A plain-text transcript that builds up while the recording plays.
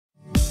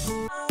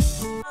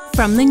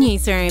From the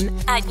newsroom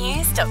at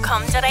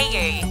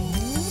news.com.au.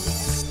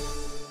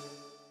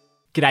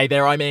 G'day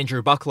there, I'm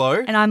Andrew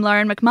Bucklow. And I'm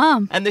Lauren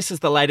McMahon. And this is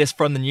the latest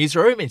from the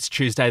newsroom. It's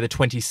Tuesday the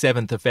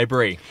 27th of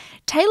February.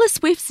 Taylor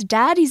Swift's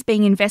dad is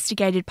being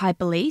investigated by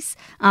police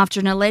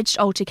after an alleged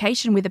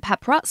altercation with a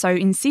paparazzo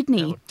in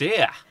Sydney. Oh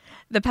dear.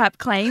 The pap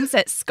claims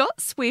that Scott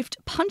Swift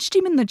punched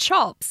him in the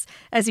chops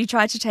as he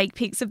tried to take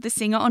pics of the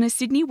singer on a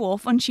Sydney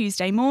wharf on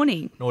Tuesday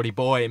morning. Naughty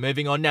boy.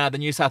 Moving on now, the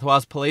New South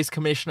Wales Police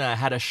Commissioner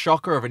had a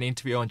shocker of an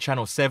interview on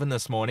Channel 7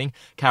 this morning.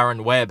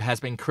 Karen Webb has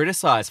been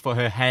criticised for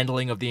her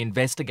handling of the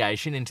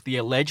investigation into the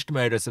alleged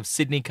murders of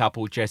Sydney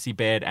couple Jessie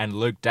Baird and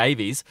Luke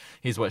Davies.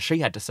 Here's what she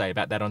had to say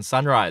about that on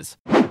Sunrise.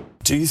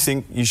 Do you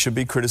think you should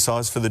be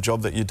criticised for the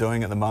job that you're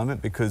doing at the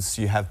moment? Because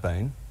you have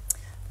been.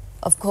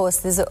 Of course,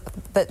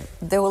 but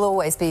there will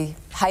always be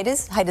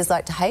haters. Haters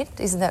like to hate.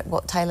 Isn't that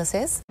what Taylor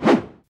says?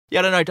 Yeah,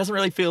 I don't know. It doesn't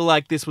really feel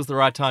like this was the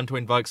right time to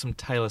invoke some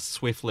Taylor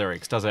Swift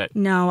lyrics, does it?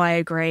 No, I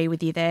agree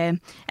with you there.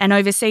 And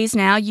overseas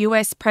now,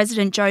 US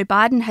President Joe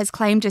Biden has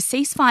claimed a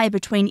ceasefire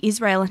between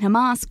Israel and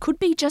Hamas could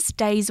be just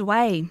days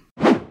away.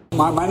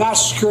 My national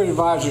security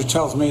advisor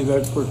tells me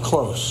that we're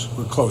close.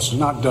 We're close. It's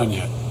not done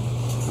yet.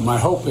 And my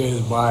hope is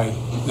by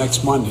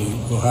next Monday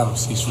we'll have a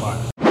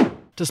ceasefire.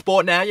 To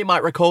sport now, you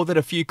might recall that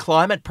a few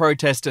climate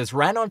protesters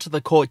ran onto the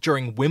court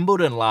during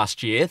Wimbledon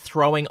last year,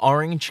 throwing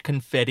orange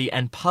confetti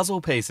and puzzle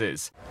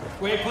pieces.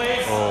 Wait,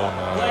 please. Oh,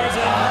 no. Players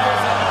in.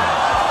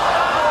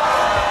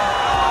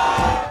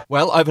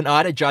 Well,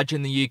 overnight, a judge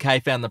in the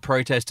UK found the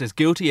protesters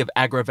guilty of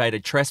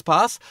aggravated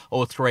trespass.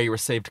 All three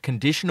received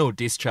conditional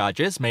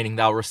discharges, meaning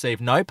they'll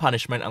receive no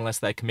punishment unless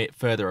they commit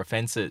further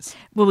offences.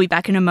 We'll be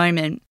back in a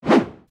moment.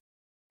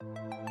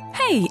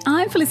 Hey,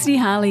 I'm Felicity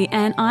Harley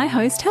and I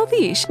host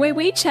Healthyish, where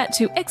we chat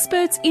to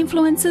experts,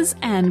 influencers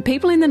and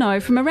people in the know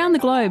from around the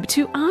globe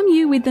to arm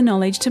you with the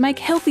knowledge to make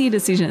healthier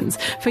decisions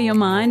for your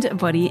mind,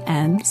 body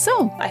and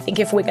soul. I think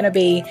if we're going to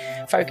be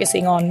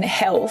focusing on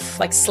health,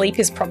 like sleep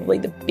is probably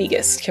the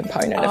biggest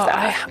component of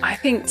that. I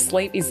think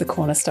sleep is the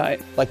cornerstone.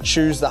 Like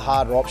choose the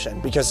harder option,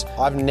 because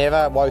I've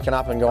never woken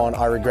up and gone,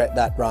 I regret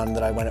that run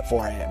that I went at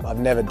 4 a.m. I've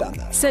never done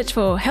that. Search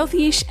for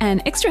Healthyish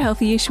and Extra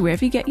Healthyish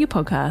wherever you get your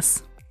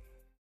podcasts.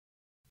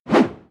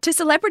 To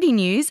celebrity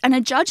news, and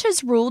a judge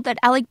has ruled that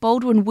Alec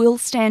Baldwin will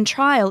stand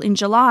trial in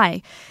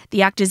July.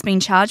 The actor's been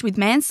charged with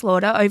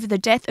manslaughter over the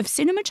death of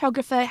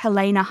cinematographer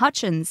Helena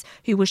Hutchins,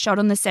 who was shot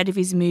on the set of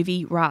his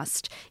movie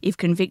Rust. If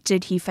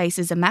convicted, he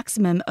faces a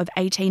maximum of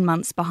 18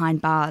 months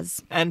behind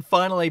bars. And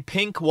finally,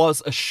 Pink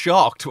was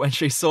shocked when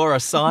she saw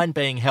a sign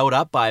being held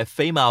up by a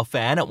female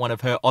fan at one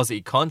of her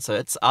Aussie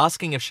concerts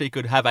asking if she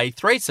could have a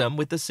threesome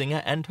with the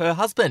singer and her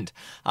husband.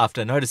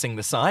 After noticing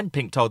the sign,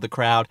 Pink told the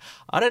crowd,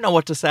 "I don't know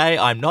what to say,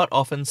 I'm not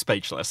often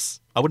speechless."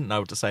 I wouldn't know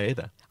what to say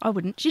either. I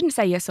wouldn't. She didn't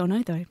say yes or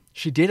no, though.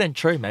 She didn't,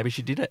 true. Maybe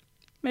she did it.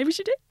 Maybe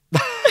she did.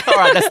 All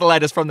right, that's the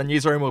latest from the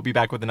newsroom. We'll be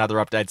back with another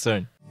update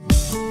soon.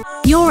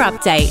 Your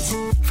update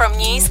From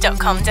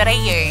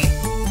news.com.au.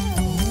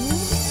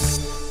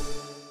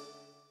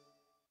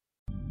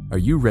 Are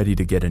you ready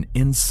to get an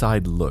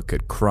inside look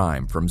at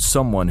crime from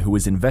someone who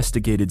has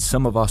investigated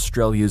some of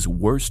Australia's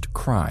worst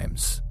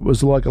crimes? It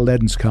was like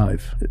Aladdin's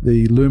Cave.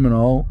 The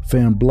luminol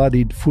found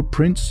bloodied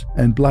footprints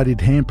and bloodied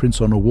handprints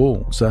on a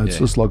wall, so it's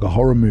just like a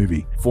horror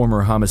movie.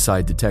 Former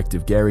homicide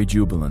detective Gary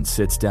Jubilant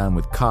sits down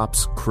with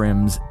cops,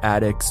 crims,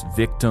 addicts,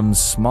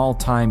 victims,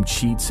 small-time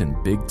cheats,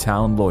 and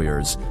big-town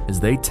lawyers as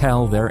they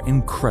tell their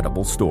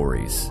incredible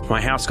stories.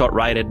 My house got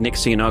raided.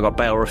 Next thing you know, I got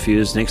bail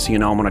refused. Next thing you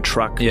know, I'm on a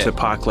truck to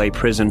Parklea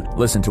Prison.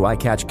 Listen to I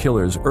Catch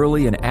Killers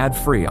early and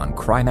ad-free on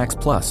Crimex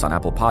Plus on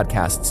Apple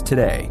Podcasts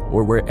today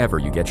or wherever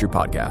you get your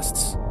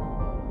podcasts.